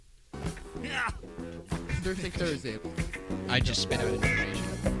Yeah. Thursday. I just spit out information.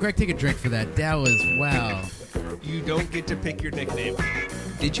 Greg, take a drink for that. That was wow. You don't get to pick your nickname.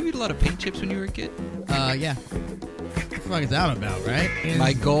 Did you eat a lot of paint chips when you were a kid? Yeah. What the fuck is that about, right?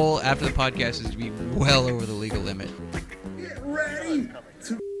 My goal after the podcast is to be well over the legal limit. Get ready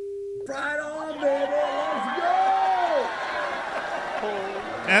to ride on, baby. Let's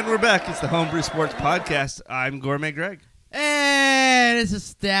go! And we're back. It's the Homebrew Sports Podcast. I'm Gourmet Greg. Hey, this is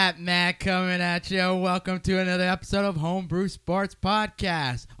Stat Matt coming at you. Welcome to another episode of Homebrew Sports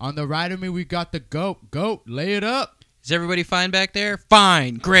Podcast. On the right of me, we got the GOAT. GOAT, lay it up. Is everybody fine back there?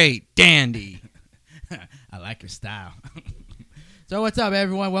 Fine, great, dandy. I like your style. So what's up,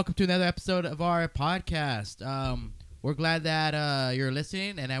 everyone? Welcome to another episode of our podcast. We're glad that you're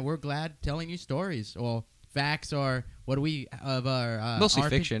listening, and that we're glad telling you stories or facts or what do we of our Mostly our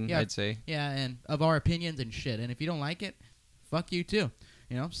fiction, yeah, I'd say. Yeah, and of our opinions and shit. And if you don't like it, fuck you too.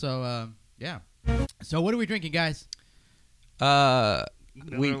 You know. So yeah. So what are we drinking, guys? Miller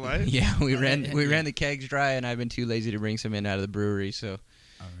Lite? Yeah, we ran the kegs dry, and I've been too lazy to bring some in out of the brewery, so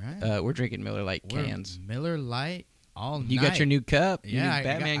All right. we're drinking Miller Lite cans. Miller Lite all night. You got your new cup, Yeah, your new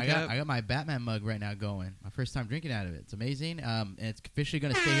Batman cup. I got my Batman mug right now going. My first time drinking out of it. It's amazing. And it's officially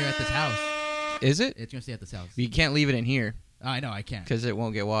going to stay here at this house. Is it? It's going to stay at this house. You can't leave it in here Oh, I know, I can't. because it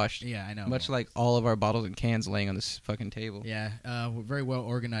won't get washed. Yeah, I know. Much like all of our bottles and cans laying on this fucking table. Yeah, we're very well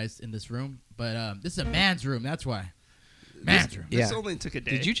organized in this room. But this is a man's room, that's why. Man's room. This Yeah. only took a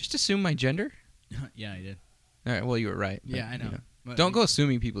day. Did you just assume my gender? Yeah, I did. All right, well, you were right. Yeah, but, I know. you But- Don't go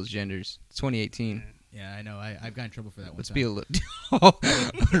assuming people's genders. It's 2018. Yeah, I know. I've gotten in trouble for that one Let's time. be a little...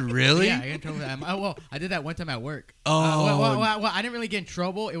 Really? Yeah, I got in trouble for that. Well, I did that one time at work. Oh. Well, I didn't really get in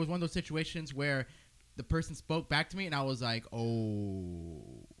trouble. It was one of those situations where the person spoke back to me, and I was like, oh.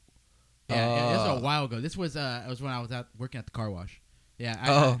 Yeah, this was a while ago. This was it was when I was out working at the car wash.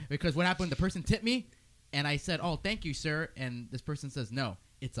 Yeah, because what happened, the person tipped me, and I said, oh, thank you, sir. And this person says, no,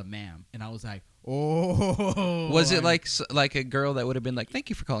 it's a ma'am. And I was like, oh. Was it like a girl that would have been like, thank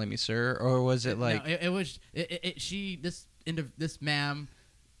you for calling me sir? Or was it like... No, it was, this ma'am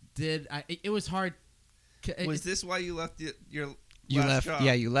did, it was hard. Was this why you left your You last left. job?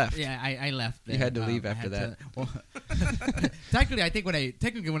 Yeah, you left. Yeah, I left. You had to leave after that. Technically, I think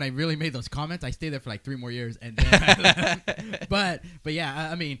when I really made those comments, I stayed there for like 3 more years, and then I left. But yeah,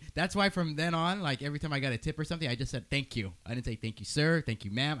 I mean, that's why from then on, like every time I got a tip or something, I just said thank you. I didn't say thank you, sir, thank you,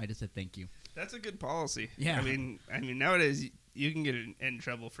 ma'am. I just said thank you. That's a good policy. Yeah. I mean, nowadays you can get in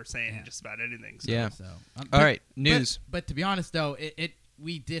trouble for saying just about anything. So. Yeah. So All right, news. But to be honest, though,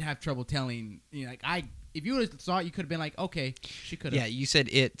 we did have trouble telling. You know, like if you would have saw it, you could have been like, okay, she could have. Yeah, you said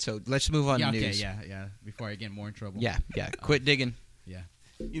it, so let's move on Yeah. to Okay. news. Yeah. Before I get more in trouble. Yeah. Quit digging. Yeah.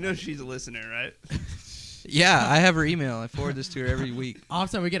 You know she's a listener, right? Yeah, I have her email. I forward this to her every week. All of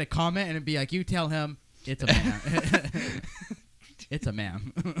a sudden, we get a comment, and it'd be like, you tell him it's a ma'am. It's a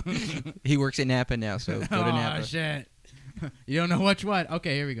ma'am. He works at Napa now, so go to Napa. Oh, shit. You don't know which one.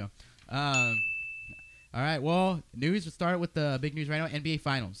 Okay, here we go. All right, well, news. We'll start with the big news right now. NBA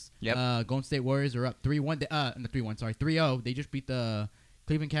Finals. Yep. Golden State Warriors are up 3-1. 3-0. They just beat the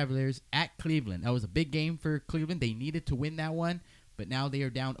Cleveland Cavaliers at Cleveland. That was a big game for Cleveland. They needed to win that one, but now they are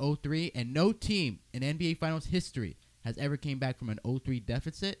down 0-3, and no team in NBA Finals history has ever came back from an 0-3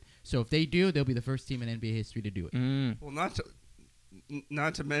 deficit. So if they do, they'll be the first team in NBA history to do it. Well,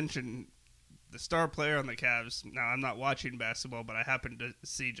 not to mention the star player on the Cavs. Now, I'm not watching basketball, but I happened to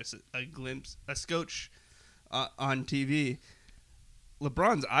see just a glimpse, a scotch on TV.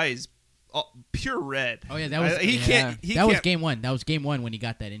 LeBron's eyes, pure red. Oh yeah, that was That was game one. That was game one when he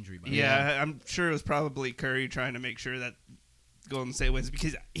got that injury. Yeah, I'm sure it was probably Curry trying to make sure that Golden State wins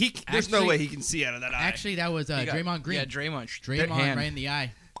because there's no Actually- way he can see out of that eye. Actually, that was Draymond Green. Yeah, Draymond. Draymond hand. right in the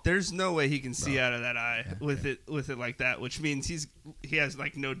eye. There's no way he can see out of that eye with it like that, which means he has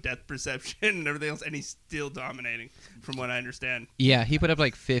like no depth perception and everything else, and he's still dominating, from what I understand. Yeah, he put up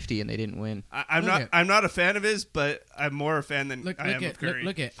like 50 and they didn't win. I'm not a fan of his, but I'm more a fan than I am of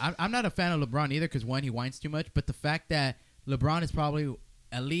Curry. I'm not a fan of LeBron either because one, he whines too much, but the fact that LeBron is probably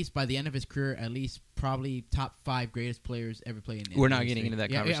at least by the end of his career, at least probably top 5 greatest players ever played in the We're NBA not getting history. into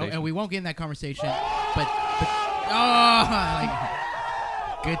that Yeah, conversation. and we won't get in that conversation. But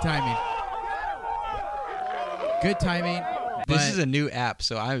good timing. Good timing. This is a new app,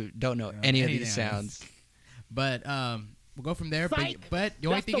 so I don't know any of anything these else. sounds. But we'll go from there. But the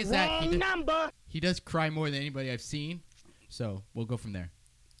only thing is that he does cry more than anybody I've seen. So we'll go from there.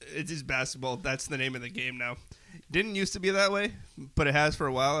 It's just basketball. That's the name of the game now. Didn't used to be that way, but it has for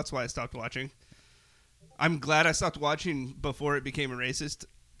a while. That's why I stopped watching. I'm glad I stopped watching before it became a racist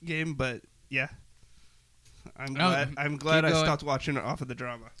game, but yeah. I'm glad I going. stopped watching it off of the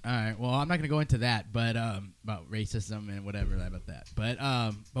drama. All right. Well, I'm not gonna go into that, but about racism and whatever about that.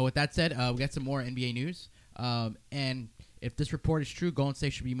 But with that said, we got some more NBA news. And if this report is true, Golden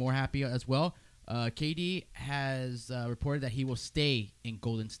State should be more happy as well. KD has reported that he will stay in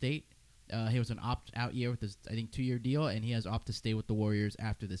Golden State. He was an opt-out year with his, I think, 2-year deal, and he has opted to stay with the Warriors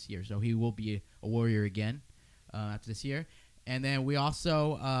after this year. So he will be a Warrior again after this year. And then we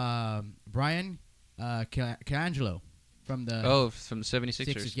also Brian Colangelo from the 76ers.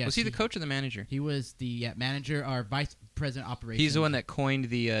 Sixers, yes. Was he the coach or the manager? He was the manager or vice president operations. He's the one that coined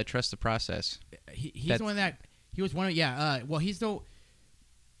the trust the process. He's the one that he was one of well, he's the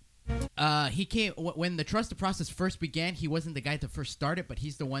he came when the trust the process first began. He wasn't the guy that first started, but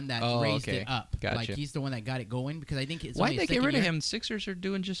he's the one that raised it up. Gotcha. Like he's the one that got it going because I think it's why'd only they his get second rid of year. him? The Sixers are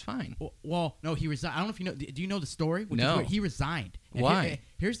doing just fine. Well, no, he resigned. I don't know if you know. Do you know the story? Which is No. weird. He resigned. And Why?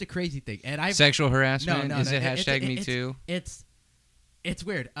 Here's the crazy thing. And I Sexual harassment? No, Is it it's- hashtag me it's- too? It's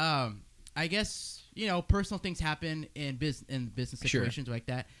weird. I guess personal things happen in business situations like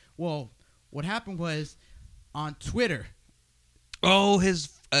that. Well, what happened was on Twitter. Oh, his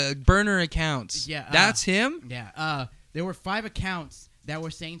burner accounts. Yeah, That's him? Yeah. There were 5 accounts that were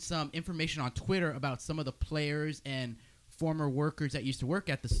saying some information on Twitter about some of the players and former workers that used to work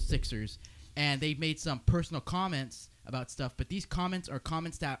at the Sixers, and they made some personal comments about stuff. But these comments are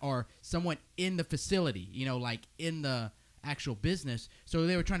comments that are somewhat in the facility, like in the actual business. So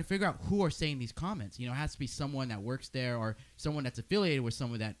they were trying to figure out who are saying these comments. It has to be someone that works there or someone that's affiliated with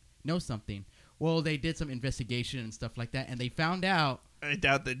someone that knows something. Well, they did some investigation and stuff like that, and they found out. I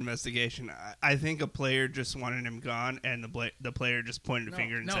doubt the investigation. I think a player just wanted him gone, and the player just pointed a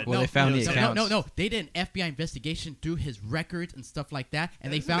finger and said, Well, they found the no, accounts. No. They did an FBI investigation through his records and stuff like that,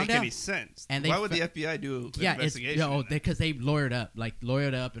 and That they doesn't found make out. any sense. and Why would the FBI do an Yeah, investigation? because they lawyered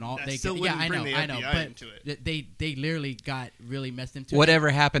up, and all. That they still yeah, wouldn't I bring know, the I know, FBI but into it. they literally got really messed into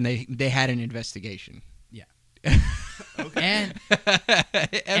Whatever happened, they had an investigation. it. Okay. And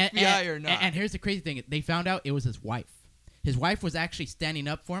FBI or not. And here's the crazy thing: they found out it was his wife. His wife was actually standing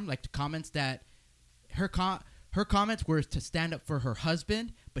up for him, like the comments that her comments were to stand up for her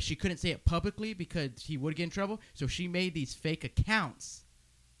husband, but she couldn't say it publicly because he would get in trouble. So she made these fake accounts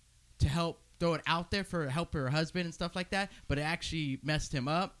to help throw it out there for help her husband and stuff like that, but it actually messed him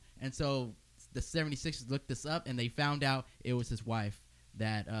up. And so the 76ers looked this up, and they found out it was his wife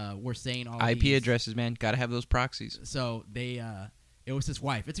that were saying all IP these. addresses, man. Got to have those proxies. So they, it was his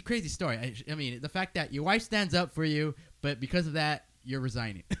wife. It's a crazy story. I mean, the fact that your wife stands up for you, but because of that, you're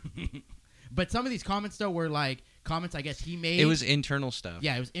resigning. But some of these comments, though, were like comments I guess he made. It was internal stuff.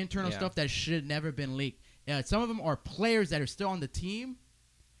 Yeah, it was internal stuff that should have never been leaked. Some of them are players that are still on the team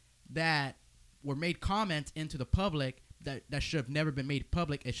that were made comments into the public that should have never been made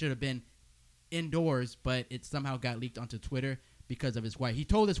public. It should have been indoors, but it somehow got leaked onto Twitter because of his wife. He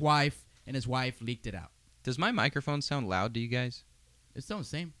told his wife, and his wife leaked it out. Does my microphone sound loud to you guys? It's still the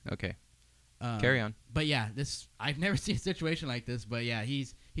same. Okay. Carry on. But yeah, I've never seen a situation like this. But yeah,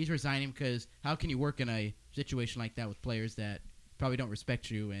 he's resigning because how can you work in a situation like that with players that probably don't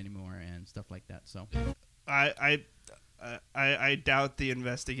respect you anymore and stuff like that? So I doubt the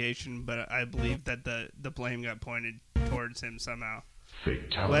investigation, but I believe that the blame got pointed towards him somehow.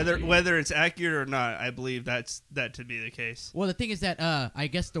 Fatality. Whether it's accurate or not, I believe that to be the case. well, the thing is that I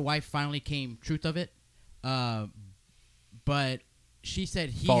guess the wife finally came truth of it, but she said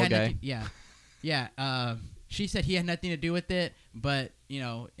he Fall had guy. nothing. Yeah. She said he had nothing to do with it, but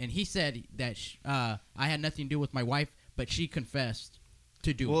and he said that I had nothing to do with my wife, but she confessed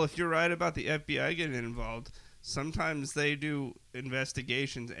to do Well, it. if you're right about the FBI getting involved, sometimes they do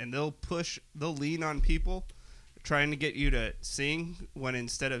investigations and they'll lean on people trying to get you to sing when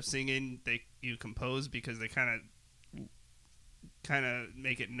instead of singing you compose because they kind of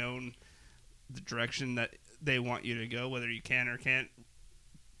make it known the direction that they want you to go, whether you can or can't,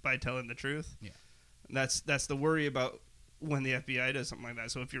 by telling the truth. Yeah. That's the worry about when the FBI does something like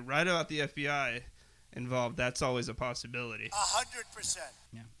that. So if you're right about the FBI involved, that's always a possibility. 100%.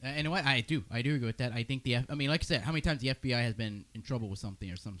 Yeah, and what I do agree with that. I think I mean, like I said, how many times the FBI has been in trouble with something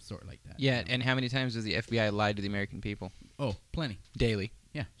or some sort like that? Yeah, and how many times does the FBI lie to the American people? Oh, plenty. Daily.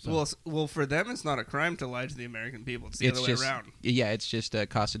 Yeah. So. Well, for them, it's not a crime to lie to the American people. It's the It's other just way around. Yeah, it's just a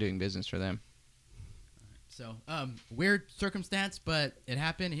cost of doing business for them. So, weird circumstance, but it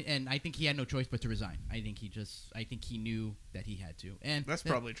happened, and I think he had no choice but to resign. I think he knew that he had to, and That's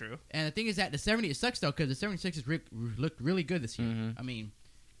probably true. And the thing is that it sucks though because the 76ers looked really good this year. Mhm. I mean,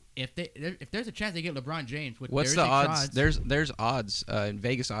 if there's a chance they get LeBron James, What's the odds? There's odds,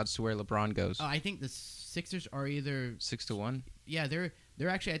 Vegas odds to where LeBron goes. I think the Sixers are either 6-1. yeah they're They're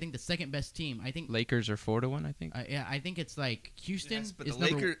actually, I think, the second best team. I think. Lakers are 4-1, I think. Yeah, I think it's like Houston. Yes, but is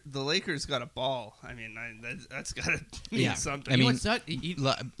the Lakers got a ball. I mean, that's got to mean Yeah. something. I mean, what sucked?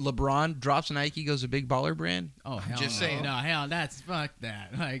 LeBron drops Nike, goes a big baller brand. Oh hell just no. saying. No, hell, that's fuck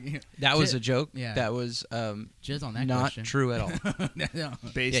that. Like That was a joke. Yeah. That was jizz on that not question. true at all. No.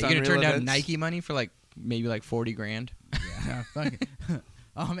 Based Yeah, on you're gonna real turn down events. Nike money for maybe $40 grand. Yeah, fuck it.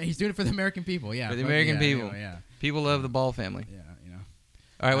 Oh man, he's doing it for the American people. Yeah, For the fuck American yeah, people. Yeah, People love the Ball family. yeah, you know.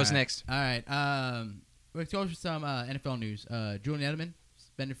 All right, what's next? All right. Let's go for some NFL news. Julian Edelman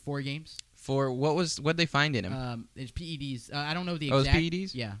suspended 4 games. For what'd they find in him? It's PEDs. I don't know the Oh, it's exact.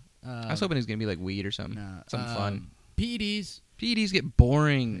 PEDs? Yeah. I was hoping it was gonna be like weed or something. Nah, Something fun. PEDs. PEDs get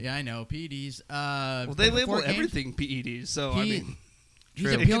boring. Yeah, I know PEDs. Well, they label 4 games. everything PEDs, so I mean, He's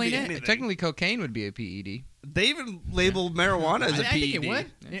True. appealing It could be it. anything. Technically, cocaine would be a PED. they even label marijuana as a I PED. think it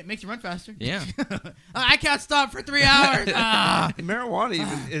would. It makes you run faster. Yeah. I can't stop for 3 hours. Marijuana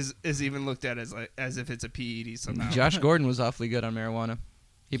even is even looked at as if it's a PED somehow. Josh Gordon was awfully good on marijuana.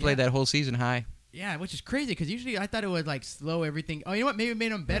 He played Yeah. that whole season high. Yeah, which is crazy because usually I thought it would like slow everything. Oh, you know what? Maybe it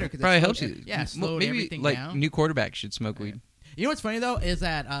made them better because Probably helps you. Yeah, slowed Maybe everything like down. new quarterbacks should smoke weed. You know what's funny though is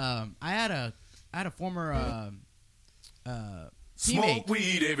that I had a former Smoke teammate.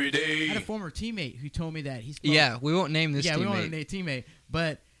 weed every I day. had a former teammate who told me that he smoked. Yeah, we won't name this yeah, we teammate. wanted a teammate,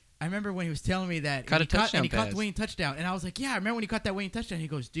 but I remember when he was telling me that Caught and a touchdown he caught pass. the winning touchdown, and I was like, yeah, I remember when he caught that winning touchdown. He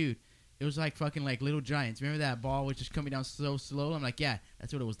goes, dude, it was like fucking like Little Giants. Remember that ball was just coming down so slow? I'm like, yeah,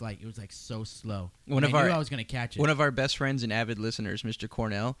 that's what it was like. It was like so slow. One And of I knew our- I was gonna catch it. One of our best friends and avid listeners, Mr.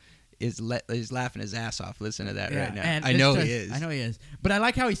 Cornell, is laughing his ass off listening to that right now. and I it's know just- he is. I know he is. But I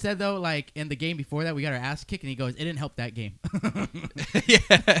like how he said though, like in the game before that, we got our ass kicked, and he goes, "It didn't help that game." Yeah.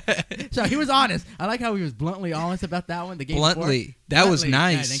 So he was honest. I like how he was bluntly honest about that one. The game Bluntly. before. That was Bluntly.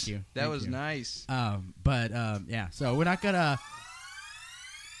 Yeah, nice. thank you. That Thank was you. nice. But yeah. So we're not gonna.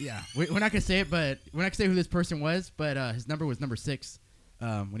 Yeah, we're not gonna say it, but we're not gonna say who this person was. But his number was number 6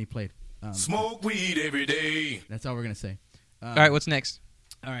 when he played. Smoke weed every day. That's all we're gonna say. All right, what's next?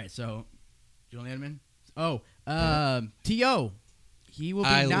 All right. So Julian Edelman. Oh, T.O. He will be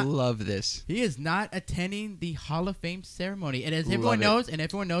I not. love this. He is not attending the Hall of Fame ceremony, and as Love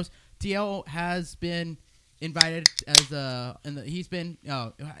everyone knows, T.O. has been invited as he's been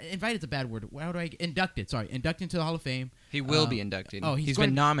invited is a bad word. How do I inducted? Sorry, inducted into the Hall of Fame. He will be inducted. oh, he's he's going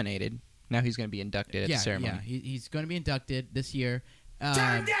been nominated. Now he's going to be inducted at the ceremony. Yeah, he's going to be inducted this year.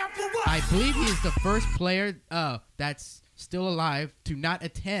 Turn down for what? I believe he is the first player that's still alive to not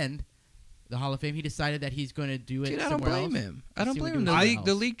attend the Hall of Fame. He decided that he's going to do it Dude, I don't somewhere blame else. him. I don't See what blame him. he The does league,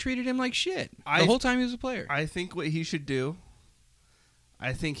 the else. league treated him like shit I- the whole time he was a player. I think what he should do.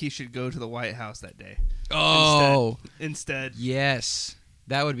 I think he should go to the White House that day. Oh, Instead. yes,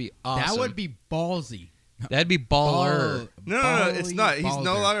 that would be awesome. That would be ballsy. That'd be baller. No, it's not. He's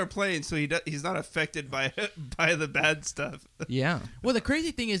no Baller. longer playing, so he's not affected by by the bad stuff. Yeah. Well, the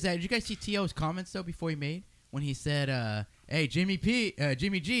crazy thing is that did you guys see T.O.'s comments though before he made when he said, "Hey, Jimmy G,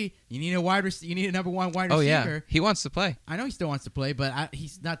 you need you need a number 1 wide Oh receiver." yeah. He wants to play. I know he still wants to play, but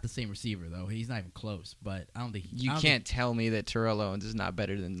he's not the same receiver though. He's not even close. But I don't think You can't tell me that Terrell Owens is not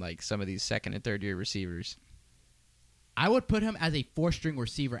better than like some of these second and third year receivers. I would put him as a 4-string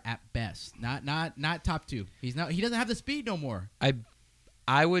receiver at best, not top 2. He's not. He doesn't have the speed no more.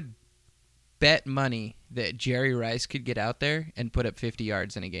 I would bet money that Jerry Rice could get out there and put up 50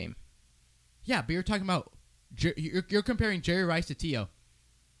 yards in a game. Yeah, but you're talking about you're comparing Jerry Rice to T.O.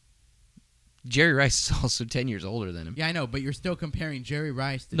 Jerry Rice is also 10 years older than him. Yeah, I know, but you're still comparing Jerry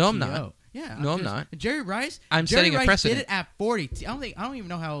Rice to No, I'm T.O. not. Yeah, No, I'm just- not. Jerry Rice. I'm Jerry setting a Rice precedent. did it at 40. I don't even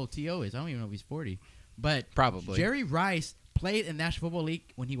know how old T.O. is. I don't even know if he's 40. But Probably. Jerry Rice played in the National Football League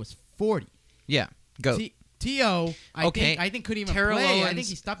when he was 40. Yeah. Go. T.O. Okay. I think couldn't even Terrell play. I Owens- think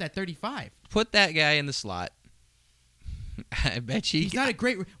he stopped at 35. Put that guy in the slot. I bet you. He's not a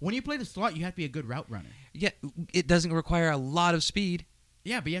great. When you play the slot, you have to be a good route runner. Yeah, it doesn't require a lot of speed.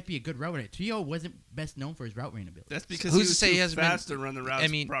 Yeah, but you have to be a good route runner. T.O. wasn't best known for his route running ability. That's because Who's he to was say he too hasn't been- fast to run the routes I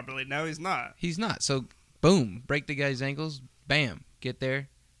mean- properly. Now he's not. He's not. So, boom, break the guy's ankles. Bam, get there,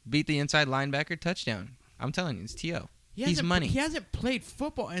 beat the inside linebacker, touchdown. I'm telling you, it's T.O. He's hasn't- money. He hasn't played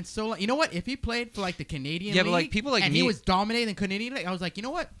football in so long. You know what? If he played for like the Canadian Yeah, League, but, like, people like and me- he was dominating the Canadian League, I was like, you know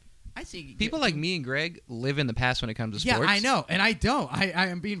what? I see People like me and Greg live in the past when it comes to Yeah, sports. I know, and I don't. I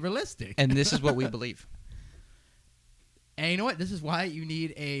am being realistic. And this is what we believe. And you know what? This is why you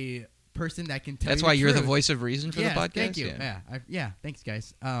need a person that can tell That's you why the you're the truth. voice of reason for Yes, the podcast. Thank you. Yeah. Yeah, thanks,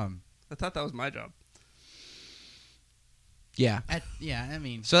 guys. I thought that was my job. Yeah. I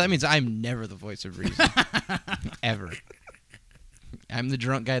mean, So that means I'm never the voice of reason. Ever. I'm the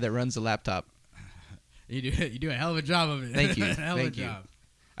drunk guy that runs the laptop. You do a hell of a job of it. Thank you. Hell Thank of a you. job.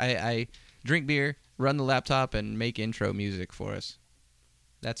 I drink beer, run the laptop, and make intro music for us.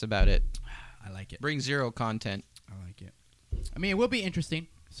 That's about it. I like it. Bring zero content. I like it. I mean, it will be interesting.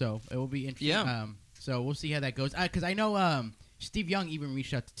 So it will be interesting. Yeah. So we'll see how that goes. Because I know Steve Young even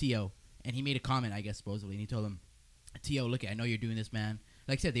reached out to T.O. and he made a comment, I guess, supposedly. And he told him, T.O., look, I know you're doing this, man.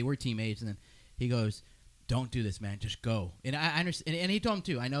 Like I said, they were teammates. And then he goes, don't do this, man. Just go. And I understand. And he told him,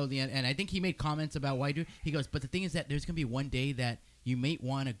 too. I know and I think he made comments about why do. He goes, but the thing is that there's going to be one day that you may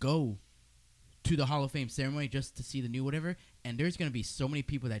want to go to the Hall of Fame ceremony just to see the new whatever. And there's going to be so many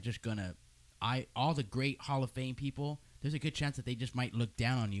people that just going to, all the great Hall of Fame people, there's a good chance that they just might look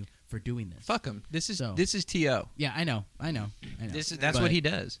down on you for doing this. Fuck him. This is So- T.O. Yeah, I know. That's what he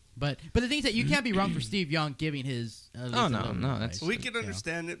does. But the thing is that you can't be wrong for Steve Young giving his. At least Oh, a no, little no, advice, that's- We can you know.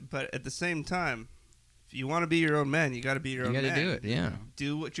 understand it, but at the same time, if you want to be your own man, you got to be your You own got to man. do it. Yeah.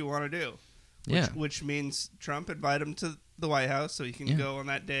 Do what you want to do. Yeah. Which means Trump invite him to the White House so he can Yeah. go on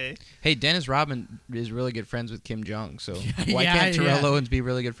that day. Hey, Dennis Rodman is really good friends with Kim Jong, so why Yeah, can't Terrell yeah. Owens be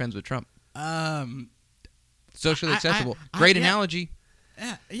really good friends with Trump? Socially I- accessible. I- Great yeah. analogy.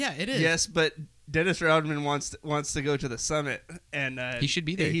 Yeah, it is. Yes, but Dennis Rodman wants to go to the summit, and He should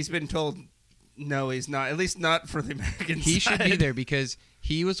be there. He's been told no, he's not. At least not for the American He side. should be there because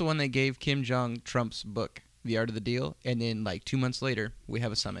he was the one that gave Kim Jong Trump's book, The Art of the Deal, and then like 2 months later, we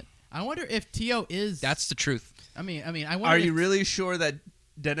have a summit. I wonder if T.O. is. That's the truth. I mean, I wonder. Are if, you really sure that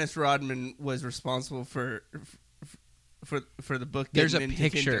Dennis Rodman was responsible for the book? There's a getting into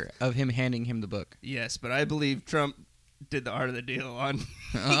picture of him handing him the book. Yes, but I believe Trump did the Art of the Deal on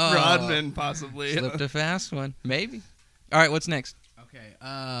Oh. Rodman, possibly. Slipped a fast one. Maybe. All right, what's next? Okay.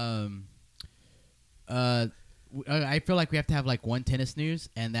 I feel like we have to have like one tennis news,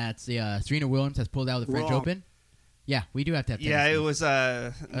 and that's Serena Williams has pulled out of the French Wrong. Open. Yeah, we do have to have. Tennis Yeah, it news. was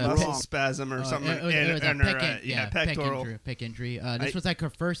a muscle wrong. spasm or something. It was a and her, pec pectoral. injury. This was like her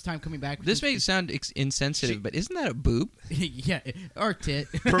first time coming back. This may sound insensitive, but isn't that a boob? yeah, or tit,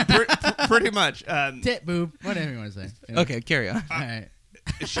 Pretty much. tit boob, whatever you want to say. You know? Okay, carry on. All right.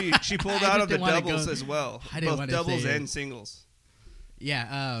 She pulled I out just of the didn't wanna doubles go- as well. I didn't Both wanna doubles say it. and singles.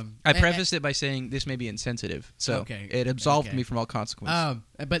 Yeah. I prefaced it by saying this may be insensitive, so Okay, it absolved okay. me from all consequence.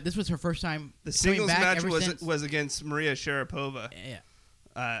 But this was her first time. The coming singles back match ever since- was against Maria Sharapova, Yeah.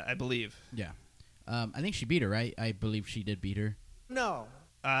 I believe. Yeah. I think she beat her, right? I believe she did beat her. No.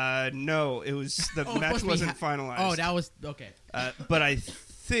 No, it was the Oh, it's match supposed to be wasn't finalized. Oh, that was okay. But I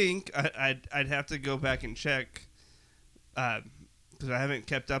think I'd have to go back and check because I haven't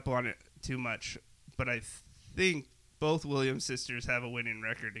kept up on it too much. But I think both Williams sisters have a winning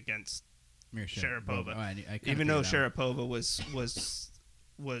record against Mir Sharapova. Oh, I kinda even though figured it out. Sharapova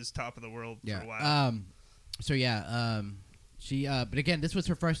was top of the world Yeah. for a while. So yeah. She. But again, this was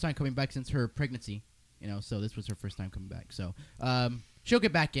her first time coming back since her pregnancy. You know, so this was her first time coming back. So she'll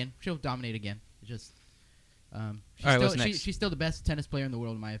get back in. She'll dominate again. It's just. She's All right, still, what's next? She's still the best tennis player in the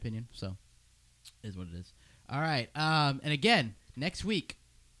world, in my opinion. So, is what it is. All right. And again, next week,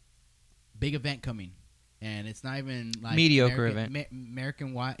 big event coming, and it's not even like Mediocre American, event.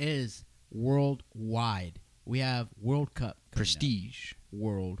 American wide is worldwide. We have World Cup. coming up. Prestige.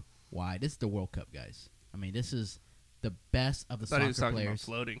 Worldwide. This is the World Cup, guys. I mean, this is the best of the I thought he was soccer talking players.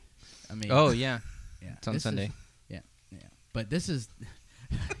 about floating. I mean, Oh yeah, yeah, it's on this is- Sunday. yeah. But this is,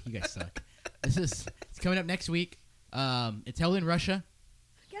 you guys suck. It's coming up next week. It's held in Russia.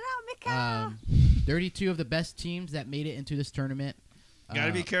 Get out, Mika! 32 of the best teams that made it into this tournament. Got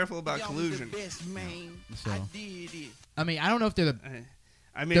to be careful about collusion. So, I mean, I don't know if they're the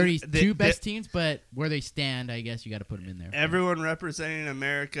I mean, 32 best teams, but where they stand, I guess you got to put them in there. Everyone representing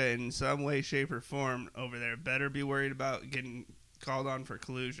America in some way, shape, or form over there better be worried about getting called on for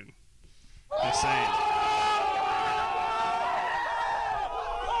collusion. Just saying.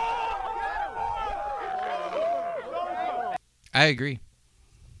 I agree.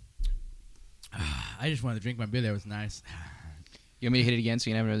 I just wanted to drink my beer. That was nice. You want me to hit it again so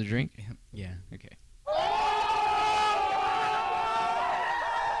you can have another drink? Yeah. Okay.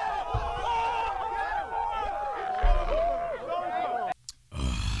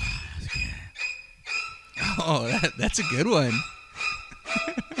 Oh, that's a good one.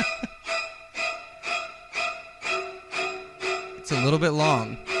 It's a little bit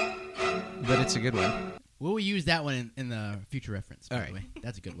long, but it's a good one. We'll use that one in the future reference, by All the right. way.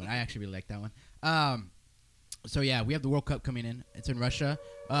 That's a good one. I actually really like that one. So, yeah, we have the World Cup coming in. It's in Russia.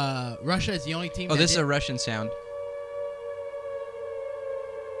 Russia is the only team Oh, that this is did- a Russian sound.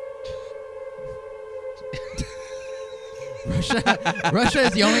 Russia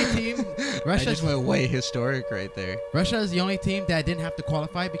is the only team I Russia's just went way historic right there. Russia is the only team that didn't have to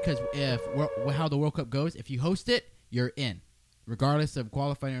qualify because how the World Cup goes, if you host it, you're in. Regardless of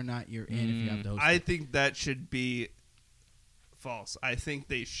qualifying or not, you're in if you have to host I it. think that should be false. I think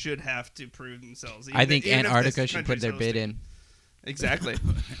they should have to prove themselves. I think even if Antarctica this should put their country's bid hosting. in. Exactly.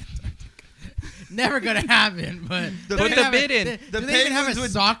 Never gonna happen, but The- they Put have the bid in. Do The they even have Penguins a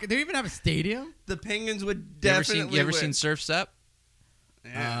would- soccer? Do they even have a stadium? The Penguins would You ever definitely seen, win. seen Surf's Up?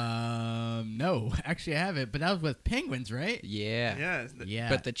 Yeah. No, actually I haven't, but that was with penguins, right? Yeah. Yeah. Yeah.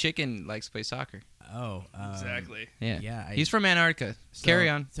 But the chicken likes to play soccer. oh, Exactly. Yeah. Yeah, He's from Antarctica. so- Carry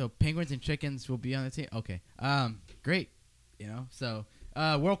on. So penguins and chickens will be on the team. Okay. Great. So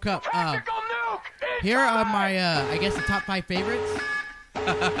World Cup. Here are my I guess the top 5 favorites. All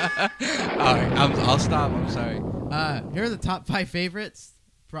right. I'll stop. I'm sorry. Here are the top 5 favorites.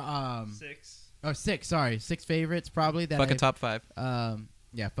 6. Oh, 6. Sorry, 6 favorites probably. That Fucking top 5.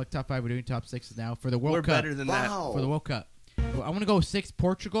 Yeah, fuck top 5. We're doing top 6 now for the World We're Cup. better than that. Wow. For the World Cup, I want to go 6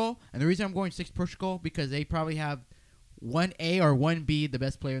 Portugal, and the reason I'm going 6 Portugal because they probably have 1A or 1B, the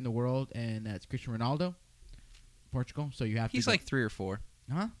best player in the world, and that's Cristiano Ronaldo. Portugal, so you have He's to. like 3 or 4.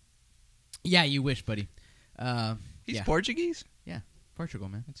 Huh? Yeah, you wish, buddy. He's yeah. Portuguese? Portugal,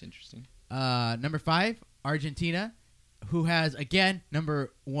 man. That's interesting. Number 5, Argentina, who has again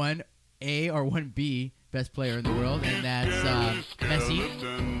number 1A or 1B best player in the world, and that's Messi.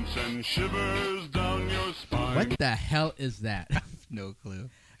 What the hell is that? No clue.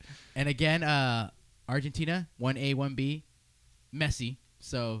 And again, Argentina, 1A, 1B, Messi.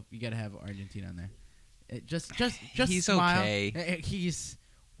 So you gotta have Argentina on there. Just He's smile. okay. He's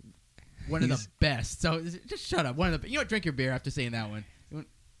one of the best. So just shut up. One of the. You don't drink your beer after saying that one.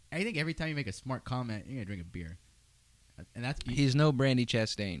 I think every time you make a smart comment, you're gonna drink a beer. And that's. He's no Brandy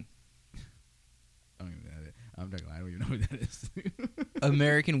Chastain. I don't even know that. I'm not gonna lie. I don't even know who that is.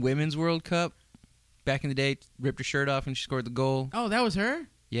 American Women's World Cup. Back in the day, ripped her shirt off and she scored the goal. Oh, that was her.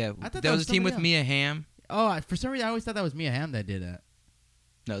 Yeah, I thought that was a team with somebody else. Mia Hamm. Oh, for some reason I always thought that was Mia Hamm that did that.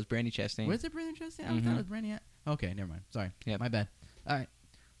 No, it was Brandy Chastain. Was it Brandon Chastain? I always thought it was Brandon. Okay, never mind. Sorry. Yep. My bad. All right.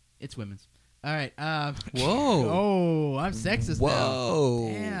 It's women's. All right. Whoa. Oh, I'm sexist now. Whoa.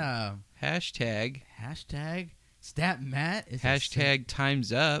 Damn. Hashtag. Stat Matt is Hashtag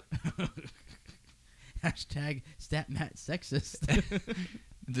time's up. hashtag Stat Matt sexist.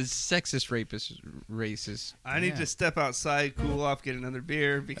 The sexist rapist racist. I need Yeah. to step outside, cool off, get another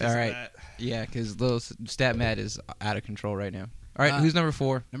beer because All right. of that. Yeah, because little Stat Matt is out of control right now. All right, Uh, who's number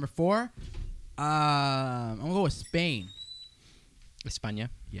 4? Number 4. I'm gonna go with Spain. España.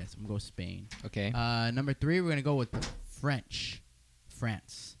 Yes, I'm gonna go with Spain. Okay. Number 3, we're gonna go with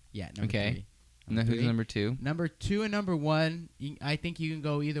France. Yeah. Number Okay. 3. And then who's 3. number 2? Number 2 and number 1, I think you can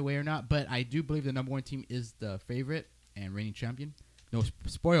go either way or not, but I do believe the number 1 team is the favorite and reigning champion. No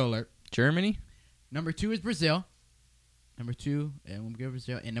spoiler alert. Germany? Number 2 is Brazil. Number 2, and we'll give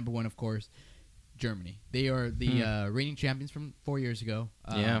Brazil. And number 1, of course, Germany. They are the reigning champions from 4 years ago.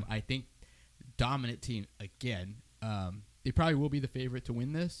 Yeah. I think dominant team again. They probably will be the favorite to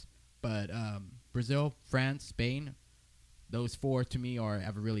win this, but Brazil, France, Spain, those 4 to me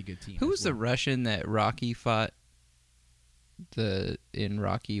have a really good team. Who as was the well. Russian that Rocky fought? In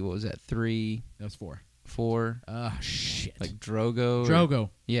Rocky, what was that? 3, Those 4. 4? Shit. Like Drogo? Drogo.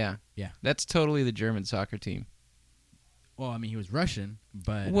 Yeah. Yeah. That's totally the German soccer team. Well, I mean, he was Russian,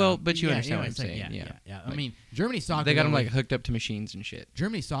 but but you understand what I'm it's like, saying, yeah. I Like, mean, Germany soccer. They got him though, like hooked up to machines and shit.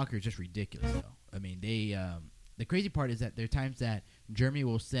 Germany soccer is just ridiculous, though. I mean, they the crazy part is that there are times that Germany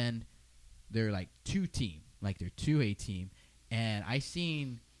will send their like 2 team, like their 2A team, and I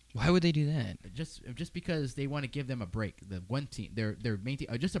seen Why would they do that? just because they want to give them a break. The one team, their main team,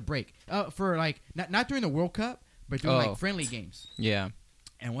 just a break for like not during the World Cup, but during Oh. like friendly games. Yeah.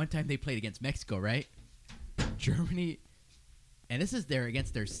 And one time they played against Mexico, right? Germany, and this is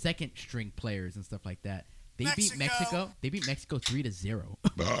against their second string players and stuff like that. They beat Mexico. They beat Mexico 3-0.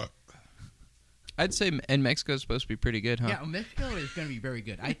 I'd say, and Mexico's supposed to be pretty good, huh? Yeah, Mexico is going to be very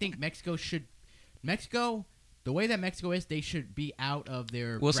good. I think Mexico, the way that Mexico is, they should be out of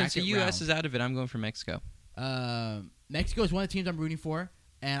their Well, since the bracket U.S. round. is out of it, I'm going for Mexico. Mexico is one of the teams I'm rooting for,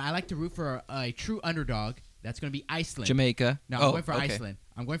 and I like to root for a true underdog. That's going to be Iceland. Jamaica. No, Oh, I'm going for okay. Iceland.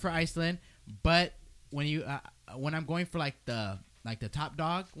 I'm going for Iceland, but when I'm going for like the top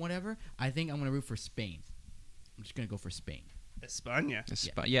dog, whatever, I think I'm going to root for Spain. I'm just going to go for Spain. España.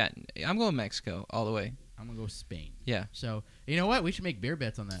 Yeah, I'm going Mexico all the way. I'm going to go Spain. Yeah. So, you know what? We should make beer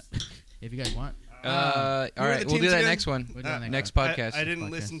bets on that if you guys want. All who are right, the we'll do teams that again? next one. We'll do that Next one. podcast. I didn't Podcast.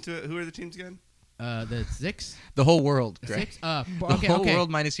 listen to it. Who are the teams again? The 6? The whole world, The Greg. 6? The whole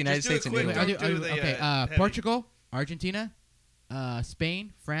world minus the United Just do it States and quick. England. Don't do the, okay. heavy. Portugal, Argentina,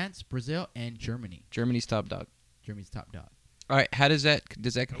 Spain, France, Brazil, and Germany. Germany's top dog. Germany's top dog. All right, does that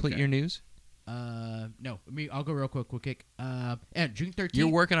complete Okay. your news? No, I'll go real quick. And June 13th. You're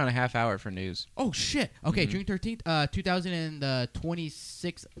working on a half hour for news. Oh shit. Okay, Mhm. June 13th,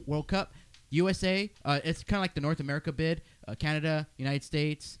 2026 World Cup. USA, it's kind of like the North America bid. Canada, United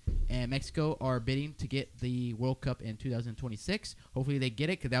States, and Mexico are bidding to get the World Cup in 2026. Hopefully they get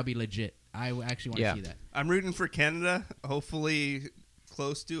it because that'll be legit. I actually want to Yeah. see that. I'm rooting for Canada, hopefully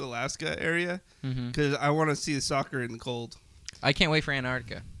close to Alaska area, Mm-hmm. because I want to see the soccer in the cold. I can't wait for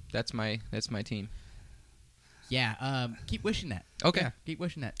Antarctica. That's my team. Yeah, keep wishing that. Okay. Yeah, keep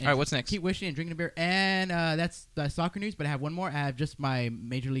wishing that. All right, what's next? Keep wishing and drinking a beer. And that's the soccer news, but I have one more. I have just my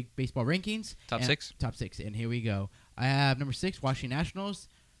Major League Baseball rankings. Top And- 6? Top 6, and here we go. I have number 6, Washington Nationals.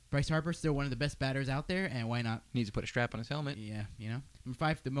 Bryce Harper, still one of the best batters out there, and why not? Needs to put a strap on his helmet. Yeah, Number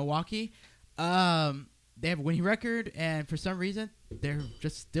 5, the Milwaukee. They have a winning record, and for some reason, they're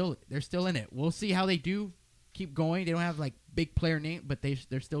still in it. We'll see how they do. Keep going. They don't have like big player name, but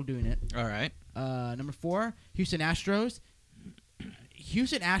they're still doing it. All right. Number 4, Houston Astros.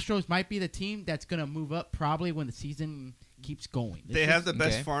 Houston Astros might be the team that's gonna move up probably when the season keeps going. They have the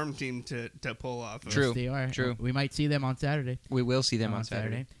best Okay. farm team to pull off of. True. Yes, they are. True. We might see them on Saturday. We will see them on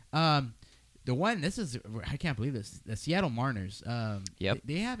Saturday. The one, I can't believe this. The Seattle Mariners. Yep.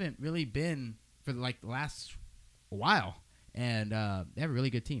 They haven't really been for like the last while, and they have a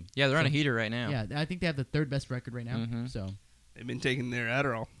really good team. Yeah, they're on a So- heater right now. Yeah, I think they have the 3rd best record right now. Mhm. So They've been taking their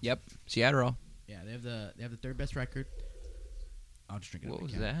Adderall. Yep. Seattle. yeah, they have the 3rd best record. I'll just drink it. What out of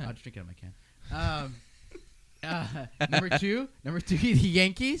was my can. that? I'll just drink it out of my can. Number two, the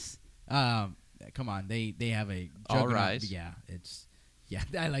Yankees. Come on, they have a All juggernaut. rise. Yeah,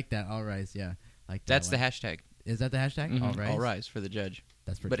 I like that. All rise. Yeah, like that That's the one. hashtag. Is that the hashtag? Mhm. All rise. All rise for the judge.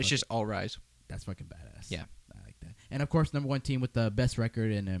 That's pretty. But it's fucking- just all rise. that's fucking badass. Yeah. I like that. And of course, number 1 team with the best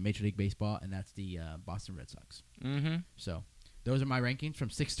record in Major League Baseball, and that's the Boston Red Sox. Mm-hmm. So those are my rankings from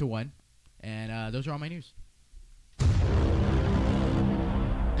 6 to 1, and those are all my news.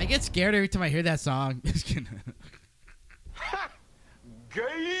 I get scared every time I hear that song. Just kidding.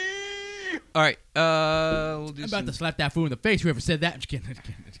 All right. We'll do I'm some. about to slap that fool in the face. Whoever said that? Just kidding. Just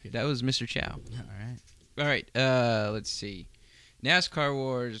kidding. Just kidding. That was Mr. Chow. All right. All right. Let's see. NASCAR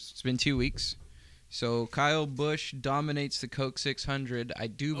Wars. It's been 2 weeks. So Kyle Busch dominates the Coke 600. I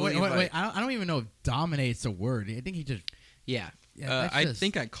do believe. Wait. I don't even know if dominate's a word. I think he just. Yeah. That's I just-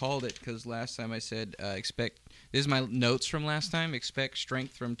 think I called it because last time I said expect. This is my notes from last time. Expect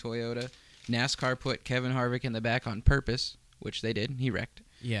strength from Toyota. NASCAR put Kevin Harvick in the back on purpose, which they did. He wrecked.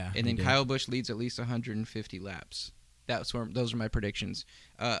 Yeah. And he then did. Kyle Busch leads at least 150 laps. Those are my predictions.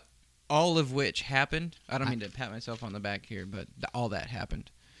 All of which happened. I don't mean to pat myself on the back here, but all that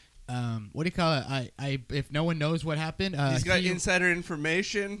happened. What do you call it? If no one knows what happened, He's got insider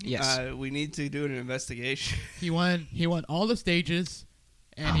information. Yes. We need to do an investigation. he won all the stages,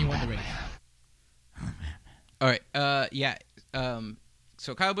 and he won the race. All right. Yeah.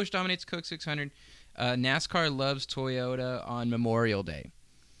 So Kyle Busch dominates Coke 600. NASCAR loves Toyota on Memorial Day.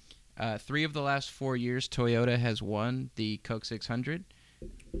 3 of the last 4 years, Toyota has won the Coke 600.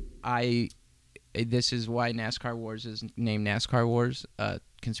 This is why NASCAR Wars is named NASCAR Wars.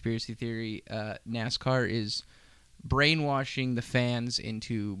 Conspiracy theory. NASCAR is brainwashing the fans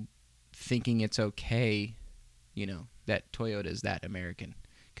into thinking it's okay, that Toyota is that American.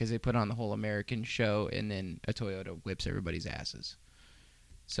 Because they put on the whole American show, and then a Toyota whips everybody's asses.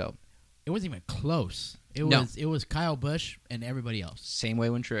 So, It wasn't even close. It No. was Kyle Busch and everybody else. same way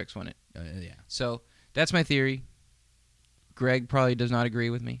when Truex won it. Yeah. So, that's my theory. Greg probably does not agree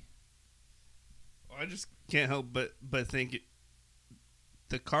with me. I just can't help but think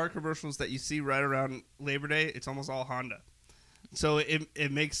the car commercials that you see right around Labor Day, it's almost all Honda. So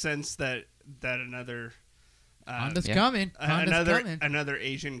it makes sense that another Honda's Yeah. coming. Honda's coming. another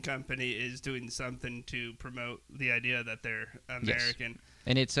Asian company is doing something to promote the idea that they're American.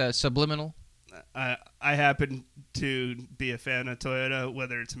 And it's subliminal. I happen to be a fan of Toyota,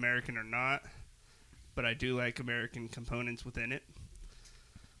 whether it's American or not, but I do like American components within it.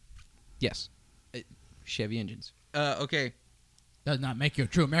 Yes. Chevy engines. Okay. Does not make you a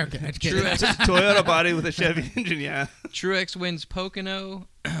true American. Just True. kidding. Toyota body with a Chevy engine, yeah. Truex wins Pocono.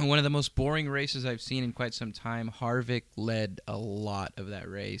 One of the most boring races I've seen in quite some time. Harvick led a lot of that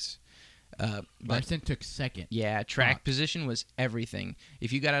race. But Larson took second. yeah, track Fuck. position was everything.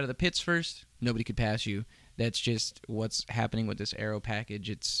 If you got out of the pits first, nobody could pass you. That's just what's happening with this aero package.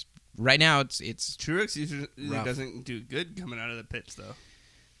 It's right now. It's Truex usually Rough. doesn't do good coming out of the pits, though.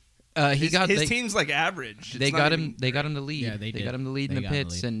 His team's like average. They got him. They got him to lead. Yeah, they did. got him to lead They in the got him to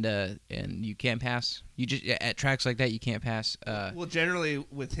pits, lead. and you can't pass. You just at tracks like that, you can't pass. Well, generally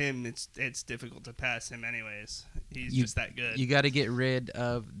with him, it's difficult to pass him anyways. He's You- just that good. You got to get rid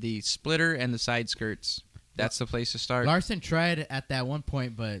of the splitter and the side skirts. That's the place to start. Larson tried at that one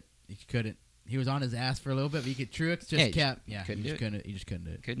point, but he couldn't. He was on his ass for a little bit, but Truex just Yeah, he kept. Yeah, couldn't he do just couldn't. He just couldn't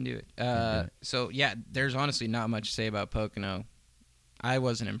do it. Couldn't do it. do it. So yeah, there's honestly not much to say about Pocono. I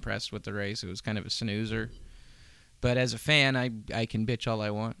wasn't impressed with the race. It was kind of a snoozer. But as a fan, I can bitch all I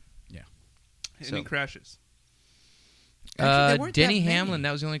want. Any crashes? Actually, there weren't Denny that many. Hamlin,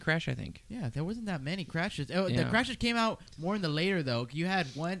 that was the only crash, I think. Yeah, there wasn't that many crashes. Oh, Yeah. The crashes came out more in the later though. You had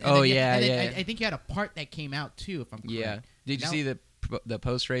one. And Oh, then yeah, and then yeah. I think you had a part that came out too. If I'm correct. Yeah. Did you Now- see the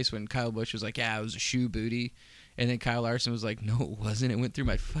post race when Kyle Busch was like, "Yeah, it was a shoe booty," and then Kyle Larson was like, "No, it wasn't. It went through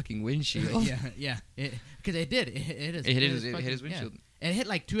my fucking windshield." yeah. Because it did. It hit his. It hit his fucking- windshield. Yeah. And it hit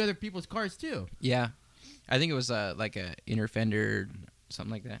like 2 other people's cars too. Yeah. I think it was like a inner fender,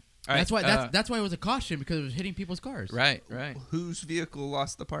 something like that. All That's right, why. That's why it was a caution because it was hitting people's cars. right. Whose vehicle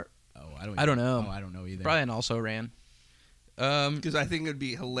lost the part? Oh, I don't know. Oh, I don't know either. Probably an also ran. Because I think it would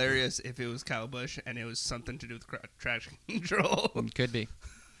be hilarious if it was Kyle Busch and it was something to do with traction control. Could be.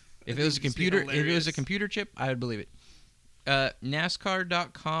 If I it was a think it'd be computer, if it was hilarious. a computer chip, I would believe it.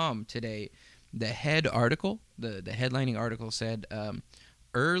 NASCAR.com today, the head article, the headlining article said,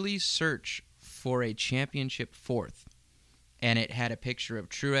 early search for a championship fourth, and it had a picture of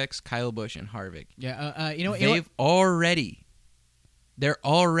Truex, Kyle Busch, and Harvick. Yeah. You know. They're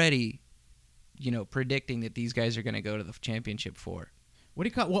already, predicting that these guys are going to go to the championship four. What do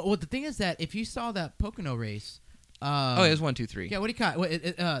you call? Well, the thing is that if you saw that Pocono race. Oh, it was 1, 2, 3. Yeah, what do you call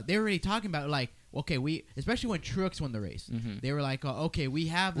it? They were already talking about like, okay, especially when Truex won the race, Mhm. they were like, okay, we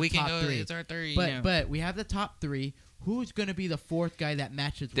have the top three, It's our three. but we have the top three. Who's going to be the fourth guy that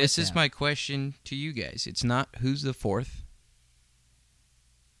matches? This with is them? my question to you guys. It's not who's the fourth.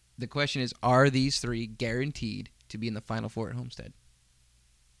 The question is, are these three guaranteed to be in the final four at Homestead?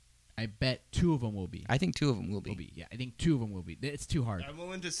 I bet 2 of them will be. I think 2 of them will be. Yeah, I think 2 of them will be. It's too hard. I'm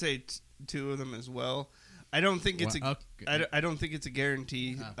willing to say 2 of them as well. I don't think it's Well, I don't think it's a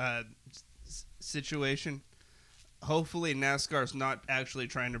guarantee situation. Hopefully, NASCAR's not actually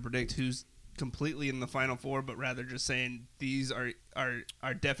trying to predict who's completely in the final four, but rather just saying these are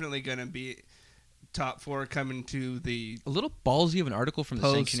definitely going to be top 4 coming to the A little ballsy of an article from the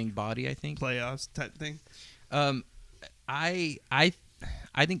Post- sanctioning body, I think. playoffs type thing.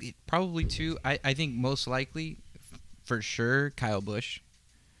 I think probably 2. I think most likely, for sure, Kyle Busch.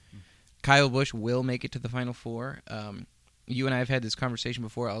 Kyle Busch will make it to the final four. You and I have had this conversation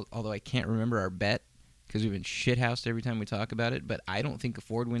before, although I can't remember our bet because we've been shithoused every time we talk about it. But I don't think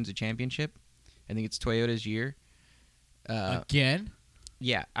Ford wins a championship. I think it's Toyota's year. Again?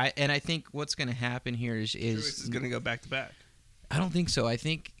 Yeah, I think what's going to happen here Truex is going to go back to back. I don't think so. I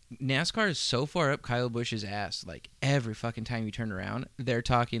think NASCAR is so far up Kyle Busch's ass. Like every fucking time you turn around, they're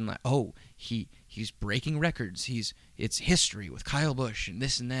talking like, "Oh, he's breaking records. It's history with Kyle Busch and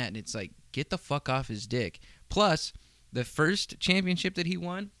this and that." And it's like, get the fuck off his dick. Plus, the first championship that he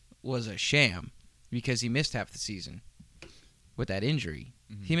won was a sham because he missed half the season with that injury.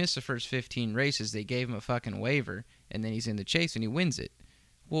 Mm-hmm. He missed the first 15 races. They gave him a fucking waiver, and then he's in the chase and he wins it.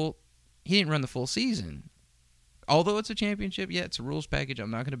 Well, he didn't run the full season. Although it's a championship, yeah, it's a rules package.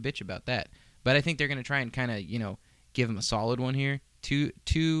 I'm not going to bitch about that. But I think they're going to try and kind of, give him a solid one here.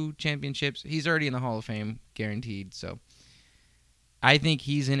 Two championships. He's already in the Hall of Fame, guaranteed. So I think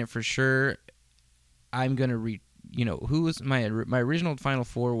he's in it for sure. I'm going to who was my original Final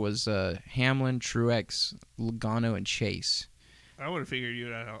Four was Hamlin, Truex, Logano, and Chase. I would have figured you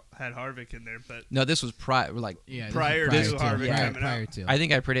had Harvick in there, but No, this was prior Yeah, this Prior is to Harvick yeah, coming prior out. to.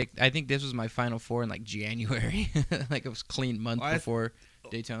 I think this was my Final Four in like January. Like it was clean month Well, before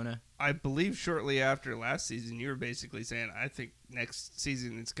Daytona. I believe shortly after last season, you were basically saying, I think next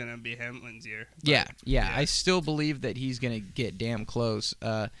season it's going to be Hamlin's year. But, Yeah. I still believe that he's going to get damn close.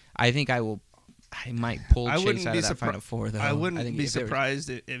 I think I might pull I Chase wouldn't out be of that surpri- Final Four, though. I wouldn't think be if there was- surprised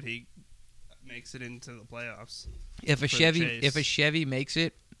if he makes it into the playoffs. If a Chase. Chevy makes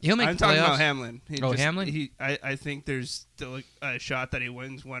it, he'll make I'm the playoffs. talking about Hamlin. Hamlin? I think there's still a shot that he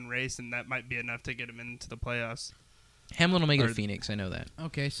wins one race, and that might be enough to get him into the playoffs. Hamlin will make it Or- a Phoenix. I know that.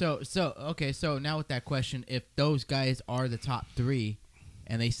 Okay, so now with that question, if those guys are the top 3,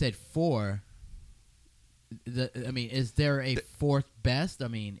 and they said 4, is there a fourth best? I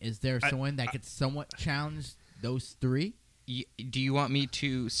mean, is there someone that could somewhat challenge those 3? Do you want me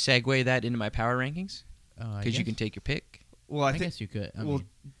to segue that into my power rankings? Because you can take your pick. Well, I guess you could. I mean,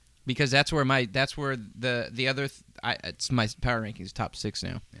 Because that's where the other it's my power rankings top 6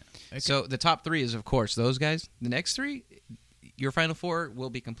 now. Yeah. Okay. So the top 3 is, of course, those guys. The next 3, your final 4 will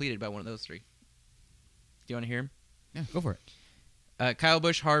be completed by one of those 3. Do you want to hear them? Yeah, go for it. Kyle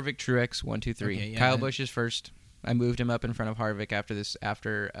Busch, Harvick, Truex, 1, 2, 3. Okay, yeah, Kyle then- Busch is first. I moved him up in front of Harvick after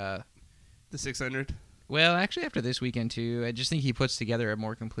The 600. well, actually after this weekend too. I just think he puts together a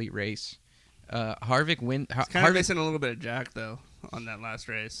more complete race. Harvick win. It's kind of Harvick, missing a little bit of Jack though on that last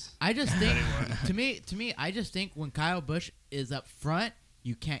race. I just think, to me, I just think when Kyle Busch is up front,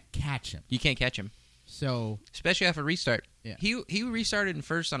 you can't catch him. you can't catch him, So especially after restart. Yeah. He restarted in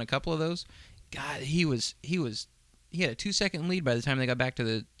first on a couple of those. God, he had a 2-second lead by the time they got back to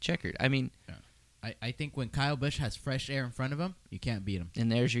the checkered. I mean, I think when Kyle Busch has fresh air in front of him, you can't beat him.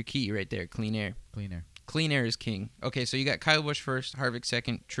 and there's your key right there, clean air. Clean air. Clean air is king. Okay, so you got Kyle Busch first, Harvick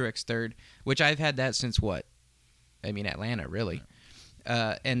second, Truex third, which I've had that since what? I mean, Atlanta, really.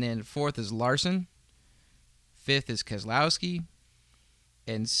 And then fourth is Larson. Fifth is Keselowski.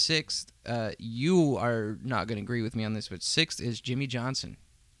 And sixth, you are not going to agree with me on this, but sixth is Jimmy Johnson.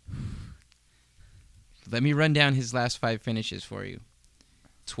 Let me run down his last 5 finishes for you.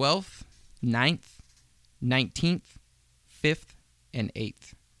 12th, 9th, 19th, 5th, and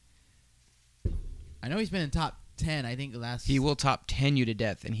 8th. I know he's been in top 10. I think the last. He will top 10 you to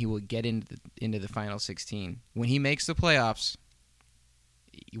death, and he will get into the final 16. When he makes the playoffs,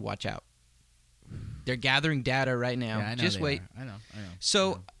 you watch out. They're gathering data right now. Yeah, I know Just they wait. are. I know.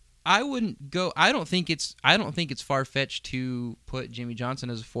 So I wouldn't go. I don't think it's far fetched to put Jimmy Johnson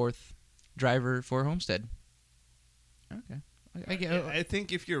as a 4th driver for Homestead. Okay. I get. I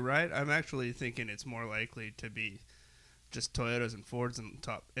think if you're right, I'm actually thinking it's more likely to be just Toyotas and Fords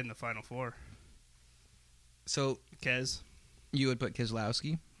in the final 4. So Kez. you would put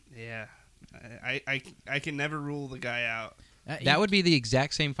Keselowski. Yeah. I can never rule the guy out. That would be the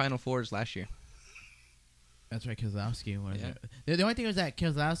exact same final 4 as last year. That's right, Keselowski. Yeah. The only thing is that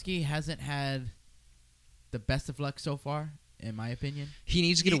Keselowski hasn't had the best of luck so far, in my opinion. He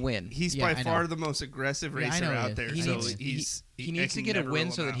needs to get a win. He's Yeah, by I far know. the most aggressive Yeah, I racer know he out is. there. He so needs, I he needs to can get a never win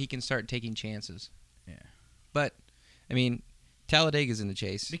rule so him that out. he can start taking chances. Yeah. But, I mean, Talladega's in the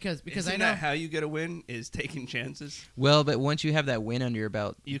chase. Because Isn't I know that how you get a win? Is taking chances. Well, but once you have that win under your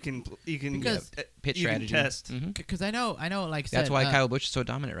belt, You can Because- pit you strategy. can test. Mhm. because I know like I said, That's why Kyle Busch is so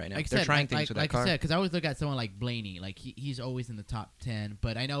dominant right now. Like I They're said, trying things like, with like that car. I said, because I always look at someone like Blaney. Like he's always in the top 10,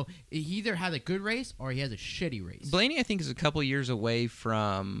 but I know he either has a good race or he has a shitty race. Blaney, I think, is a couple years away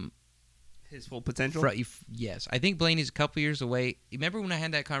from. His full potential. Yes, I think Blaney's a couple years away. Remember when I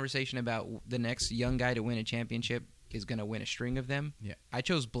had that conversation about the next young guy to win a championship is going to win a string of them? Yeah. I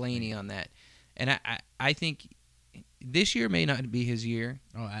chose Blaney on that, and I think this year may not be his year,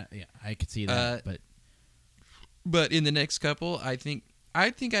 Oh, I could see that, but in the next couple, I think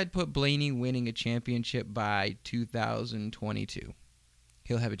I'd put Blaney winning a championship by 2022.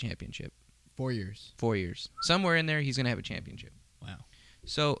 He'll have a championship. 4 years. 4 years, somewhere in there, he's going to have a championship. Wow.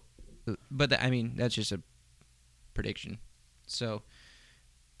 So, but that's just a prediction. So,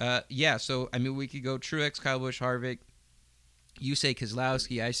 yeah. So, I mean, we could go Truex, Kyle Busch, Harvick. You say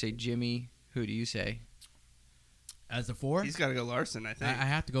Keselowski. I say Jimmy. Who do you say? As a 4, He's got to go Larson, I I think.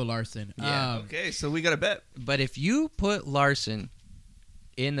 have to go Larson. Yeah. Okay, so we got a bet. But if you put Larson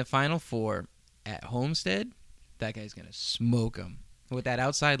in the final 4 at Homestead, that guy's gonna smoke him with that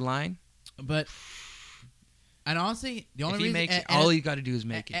outside line. But and honestly, the only If he reason makes it, and- all you got to do is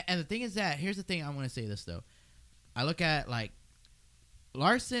make it. And the thing is that here's the thing. I want to say this though. I look at like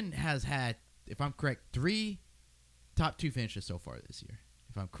Larson has had, if I'm correct, 3 top 2 finishes so far this year.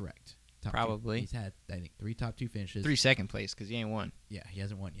 If I'm correct, top 2. Probably. He's had I think 3 top 2 finishes. 3 second place because he ain't won. Yeah, he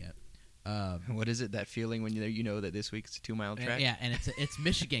hasn't won yet. What is it? That feeling when you know that this week's a 2-mile track. Yeah, and it's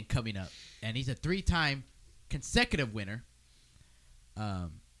Michigan coming up, and he's a 3-time consecutive winner.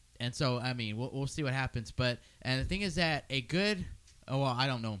 And so I mean we'll see what happens. But and the thing is that a good, well I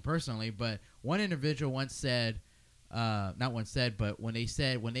don't know him personally, but one individual once said, not once said, but when they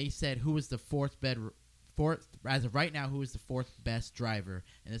said who was the fourth as of right now, who is the 4th best driver,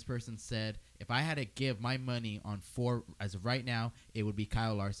 and this person said, if I had to give my money on 4 as of right now, it would be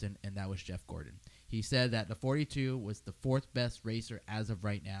Kyle Larson, and that was Jeff Gordon. He said that the 42 was the 4th best racer as of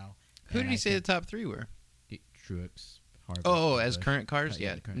right now. Who and did he I say the said top 3 were? Truex, Harvick. Oh, as Busch. current cars, Yeah,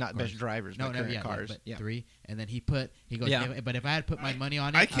 yeah, the current not cars. best drivers, but current cars. But Yeah. 3, and then he goes, Yeah. but if I had to put my money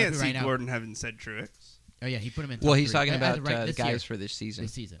on it, I I'll can't do see right now. Gordon having said Truex. Oh yeah, he put him in. Well, top he's 3. talking As about of right, the this guys year. for this season.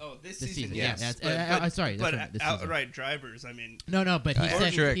 This season. Oh, this This season, season, yes. yeah, But sorry, this season. outright drivers, I mean, No, but he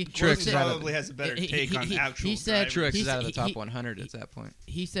said Truex Gordon is out of- probably has a better he- take he- on he- actual he said drivers. Truex is out of the he- top he- 100 at that point.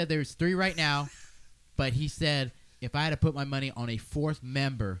 he said there's 3 right now, but he said if I had to put my money on a 4th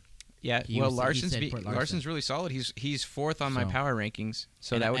member, Yeah, He well, was- he Larson's said Port Larson. Larson's really solid. He's fourth on my So- power rankings,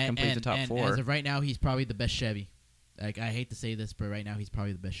 so And- that would and- complete the and- top and four. As of right now, he's probably the best Chevy. Like, I hate to say this, but right now he's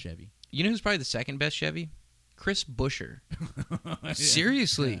probably the best Chevy. You know who's probably the second best Chevy? Chris Buescher.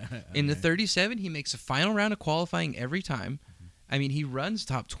 Seriously, in the 37, he makes a final round of qualifying every time. I mean, he runs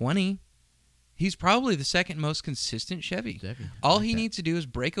top 20. He's probably the second most consistent Chevy. Chevy. All I like he that. needs to do is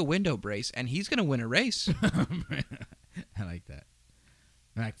break a window brace, and he's going to win a race. I like that.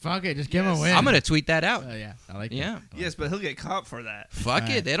 I'm like, fuck it, just give him a Yes. win. I'm going to tweet that out. Yeah, I like Yeah. that. I like Yes, but he'll get caught for that. Fuck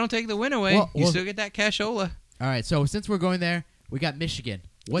Alright. it. They don't take the win away. Well- you well- still get that cashola. All right, so since we're going there, we got Michigan.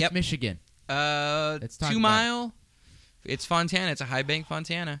 What's Yep. Michigan? Let's talk 2 about mile. It's Fontana. It's a high bank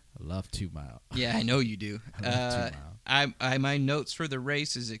Fontana. I love 2 mile. Yeah, I know you do. I love 2 mile. I my notes for the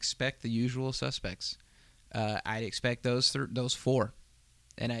race is expect the usual suspects. I'd expect those 4,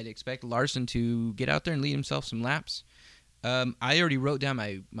 and I'd expect Larson to get out there and lead himself some laps. I already wrote down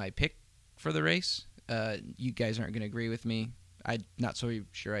my pick for the race. You guys aren't going to agree with me. I'm not so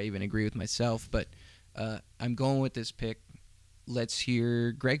sure I even agree with myself, but I'm going with this pick. Let's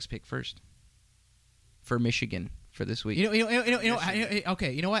hear Greg's pick first for Michigan for this week.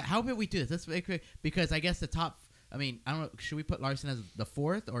 Okay, you know what? How about we do this? Let's make it, because I guess the top. I mean, I don't know. Should we put Larson as the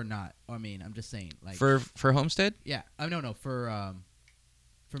 4th or not? I mean, I'm just saying, like, for Homestead? yeah. Oh no,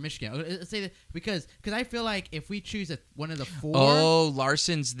 for Michigan. Let's say that because I feel like if we choose one of the 4. Oh,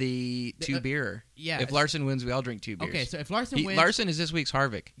 Larson's the 2 beerer. yeah. If Larson wins, we all drink 2 beers. Okay, so if Larson wins, Larson is this week's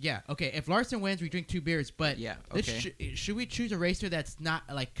Harvick. yeah. Okay, if Larson wins, we drink 2 beers. But Yeah, this okay. should we choose a racer that's not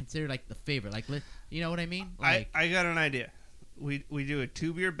like considered like the favorite? Like, you know what I mean? Like, I got an idea. We do a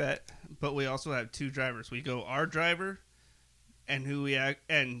 2-beer bet, but we also have 2 drivers. We go our driver, and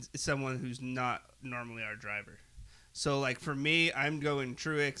and someone who's not normally our driver. So like for me, I'm going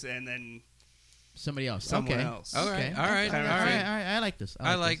Truex, and then somebody else. someone okay. else. All Okay. right, all right, all all right. right. I like this.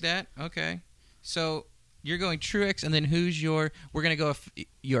 I like that. Okay. So you're going Truex, and then who's your? We're gonna go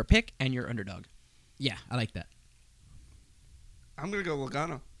your pick and your underdog. Yeah, I like that. I'm gonna go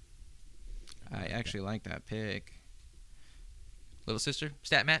Logano. I actually like that pick. Little sister,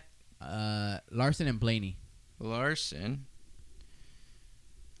 Stat Matt, Larson and Blaney. Larson,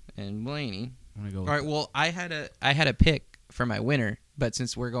 and Blaney. I'm gonna go. All right. Well, I had a pick for my winner, but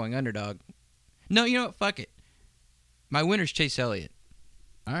since we're going underdog, no, you know what? Fuck it. My winner's Chase Elliott.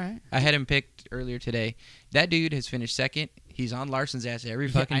 All right. I had him picked earlier today. That dude has finished second. He's on Larson's ass every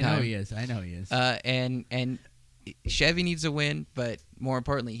fucking I know time. he is. I know he is. And Chevy needs a win, but more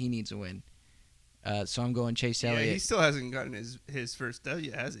importantly, he needs a win. So I'm going Chase Yeah, Elliott. he still hasn't gotten his first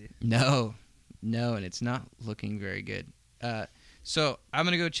W, has he? No, and it's not looking very good. So I'm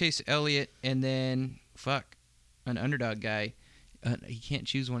gonna go Chase Elliott, and then an underdog guy. He can't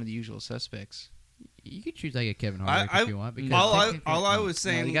choose one of the usual suspects. You could choose like a Kevin Harvick if you want. Because all technically- I was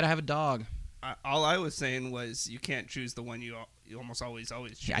No, saying, you gotta have a dog. all I was saying was you can't choose the one you almost always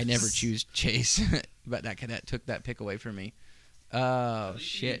choose. Yeah, I never choose Chase, but that took that pick away from me. Oh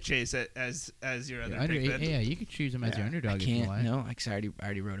shit! Chase it as your other Yeah, pick. then. yeah, you could choose him as your Yeah. underdog I if you can't. want. No, I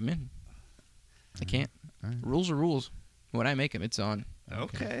already wrote him in. I can't. Alright. Rules are rules. When I make them, it's on.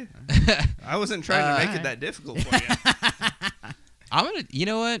 Okay. I wasn't trying to make alright. it that difficult for you. I'm gonna. You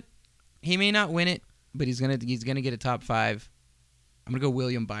know what? He may not win it, but he's gonna get a top 5. I'm gonna go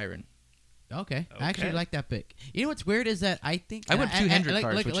William Byron. Okay. I actually Okay. like that pick. You know what's weird is that I think I went 2 Hendrick look-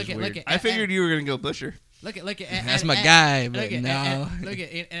 cars, look- which look is at- weird. look at- I figured you were gonna go Busher. Look at That's my guy, but look at, no. Look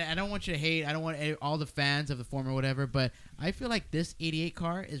at, and I don't want you to hate. I don't want all the fans of the former whatever, but I feel like this 88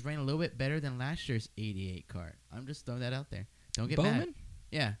 car is running a little bit better than last year's 88 car. I'm just throwing that out there. Don't get mad. Bowman?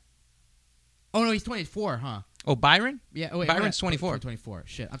 Yeah. Oh no, he's 24, huh? Oh, Byron? Yeah. Oh, wait, Byron's what? 24. 24.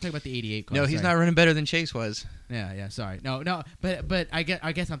 Shit, I'm talking about the 88 car. No, he's sorry. not running better than Chase was. Yeah. Sorry. No. But I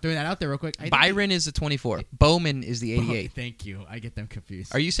guess I'm throwing that out there real quick. I think Byron is the 24. Bowman is the 88. Thank you. I get them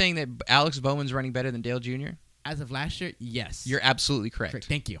confused. Are you saying that Alex Bowman's running better than Dale Jr.? As of last year, yes. You're absolutely correct. correct.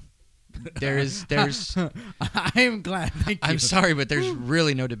 Thank you. There's. I am glad. Thank you. I'm sorry, but there's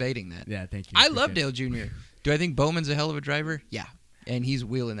really no debating that. Yeah. Thank you. I love Appreciate Dale Jr. Do I think Bowman's a hell of a driver? Yeah, and he's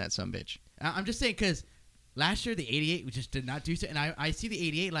wheeling that sumbitch. I'm just saying because last year the 88 we just did not do so, and I see the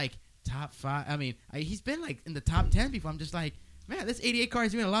 88 like top 5. I mean, he's been like in the top 10 before. I'm just like, man, this 88 car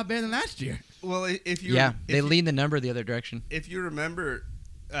is doing a lot better than last year. Well, if you They lean the number the other direction. If you remember,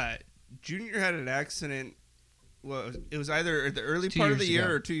 Junior had an accident. Well, it was either at the early 2 part of the years year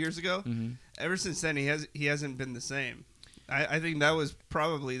ago. or 2 years ago. Mm-hmm. Ever since then, he hasn't been the same. I think that was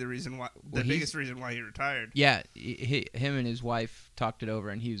probably the reason why, Well, biggest reason why he retired. Yeah, him and his wife talked it over,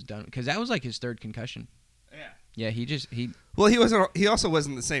 and he was done because that was like his 3rd concussion. Yeah. Yeah, he Well, he wasn't. He also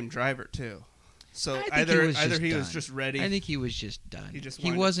wasn't the same driver too. So I think either he was done. just ready. I think he was just done. He just he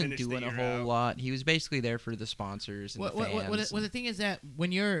wanted to wasn't finish the doing a year whole out. lot. He was basically there for the sponsors and the fans. Well, the thing is that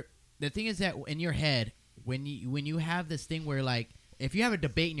when in your head, when you have this thing where like if you have a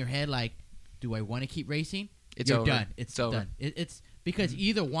debate in your head like, do I want to keep racing? It's You're over. done. It's over. done. It's because you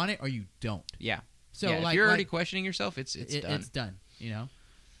either want it or you don't. Yeah. So yeah, like if you're already like, questioning yourself, it's done. It's done. You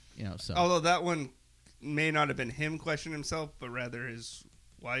know. So Although that one may not have been him questioning himself, but rather his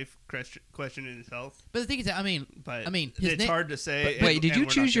wife questioning his health. but the thing is that But his it's hard to say. Wait, and- did and you we're not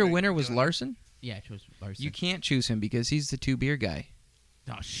choose your gonna winner go was in. Larson? yeah, it was Larson. You can't choose him because he's the 2 beer guy.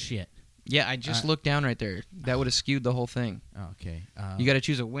 Oh shit. Yeah, I just looked down right there. That would have skewed the whole thing. Okay. You got to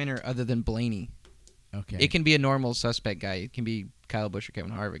choose a winner other than Blaney. Okay. It can be a normal suspect guy. It can be Kyle Busch or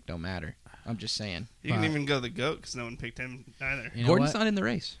Kevin Harvick. Don't matter. I'm just saying. You can But- even go the GOAT because no one picked him either. You know Gordon's what? not in the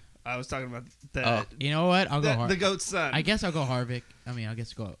race. I was talking about Oh. the You know what? I'll go the GOAT's son. I guess I'll go Harvick. I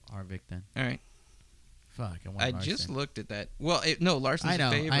guess go Harvick then. All right. Fuck. I want I Larson. just looked at that. Well, no, Larson's I know.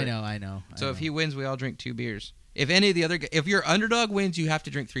 a favorite. I know. So if he wins, we all drink 2 beers. If any of the other, if your underdog wins, you have to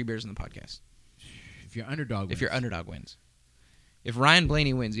drink 3 beers in the podcast. if your underdog, If your underdog wins. If Ryan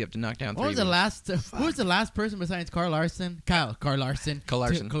Blaney wins, you have to knock down 3 what was the beers. last? Who was the last person besides Carl Larson? Carl Larson. Carl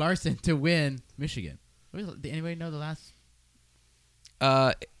Larson. Carl Larson to win Michigan. Did anybody know the last?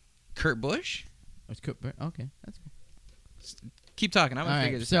 Kurt Busch? Was okay, that's cool. Keep talking. I'm All gonna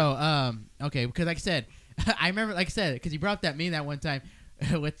figure right. this So out. okay, because like I said, I remember because he brought up that meme that one time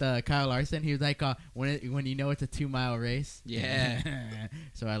with Kyle Larson. He was like, when you know it's a 2-mile race. Yeah.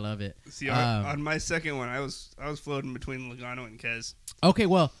 So I love it. See, on my second one, I was floating between Logano and Kez.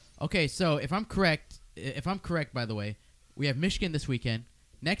 Okay. So if I'm correct, by the way, we have Michigan this weekend.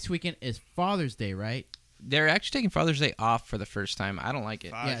 Next weekend is Father's Day, right? They're actually taking Father's Day off for the first time. I don't like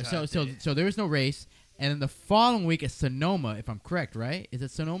it. Father's Yeah. So Day. there is no race, and then the following week is Sonoma. If I'm correct, right? Is it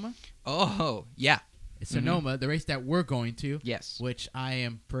Sonoma? Oh, yeah. It's Sonoma, the race that we're going to. Yes. Which I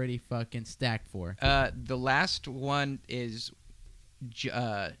am pretty fucking stacked for. The last one is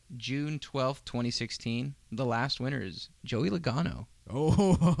June 12th, 2016. The last winner is Joey Logano,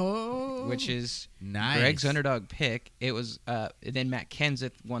 Oh, which is nice. Greg's underdog pick. It was then Matt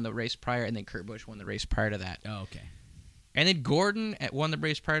Kenseth won the race prior, and then Kurt Busch won the race prior to that. Oh, okay. And then Gordon won the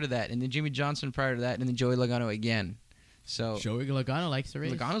race prior to that, and then Jimmy Johnson prior to that, and then Joey Logano again. So Joey Logano likes the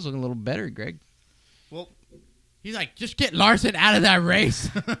race. Logano's looking a little better, Greg. Well, He's like, just get Larson out of that race.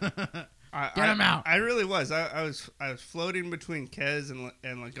 Get him out. I really was. I was floating between Kez and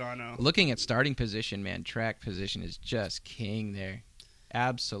Logano. Looking at starting position, man, track position is just king there.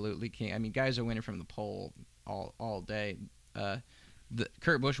 Absolutely king. I mean, guys are winning from the pole all day.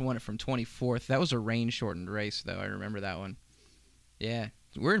 Kurt Busch won it from 24th. That was a rain-shortened race, though. I remember that one. Yeah.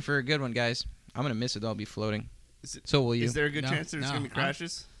 We're in for a good one, guys. I'm going to miss it. I'll be floating. So will you. Is there a good No, chance there's no. going to be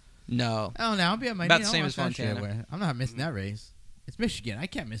crashes? No. Oh, no, I'll be at my About knee. the I'll same watch as that shit Fontana. away. I'm not missing that race. It's Michigan. I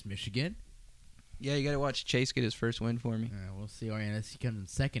can't miss Michigan. Yeah, you got to watch Chase get his first win for me. We'll see. Unless he comes in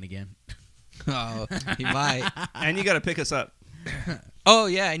second again. Oh, he might. And you got to pick us up. Oh,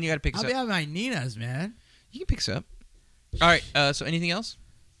 yeah, and you got to pick us I'll up. be at my Nina's, man. You can pick us up. All right, so anything else?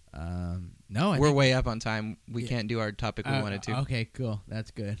 No, We're way up on time. We can't do our topic we wanted to. Okay, cool.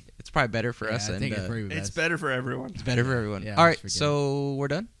 That's good. It's probably better for Yeah, us. I think and, it's pretty It's best. better for everyone. it's better for everyone. Yeah, All let's right, forget so we're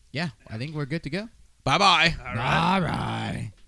done? Yeah, I think we're good to go. Bye-bye. All right. All right.